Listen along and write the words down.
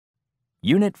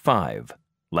Unit 5,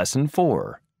 Lesson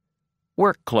 4,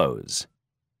 Work Clothes.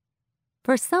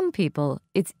 For some people,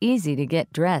 it's easy to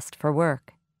get dressed for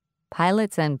work.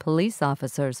 Pilots and police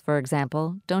officers, for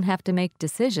example, don't have to make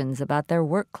decisions about their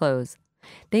work clothes.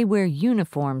 They wear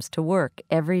uniforms to work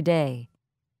every day.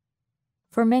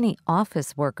 For many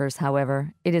office workers,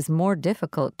 however, it is more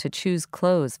difficult to choose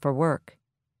clothes for work.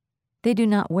 They do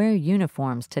not wear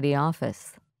uniforms to the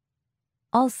office.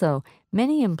 Also,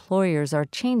 many employers are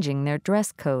changing their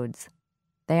dress codes.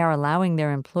 They are allowing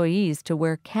their employees to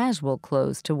wear casual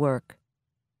clothes to work.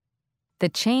 The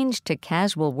change to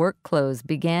casual work clothes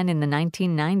began in the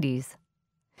 1990s.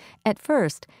 At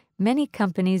first, many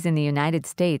companies in the United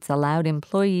States allowed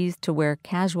employees to wear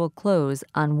casual clothes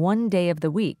on one day of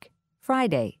the week,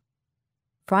 Friday.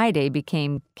 Friday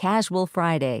became Casual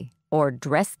Friday or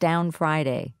Dress Down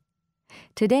Friday.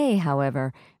 Today,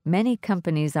 however, many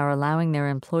companies are allowing their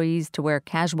employees to wear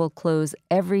casual clothes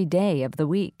every day of the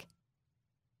week.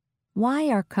 Why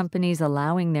are companies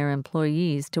allowing their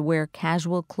employees to wear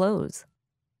casual clothes?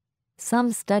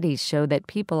 Some studies show that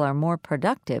people are more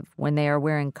productive when they are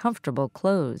wearing comfortable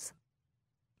clothes.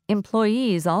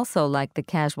 Employees also like the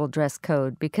casual dress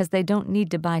code because they don't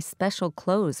need to buy special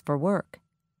clothes for work.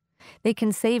 They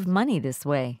can save money this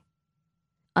way.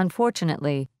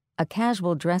 Unfortunately, a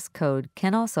casual dress code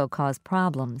can also cause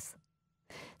problems.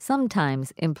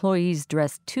 Sometimes employees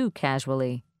dress too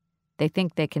casually. They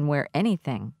think they can wear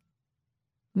anything.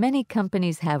 Many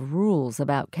companies have rules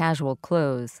about casual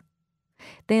clothes.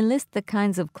 They list the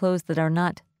kinds of clothes that are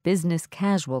not business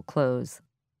casual clothes.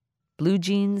 Blue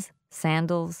jeans,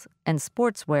 sandals, and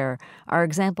sportswear are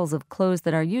examples of clothes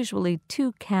that are usually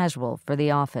too casual for the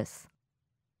office.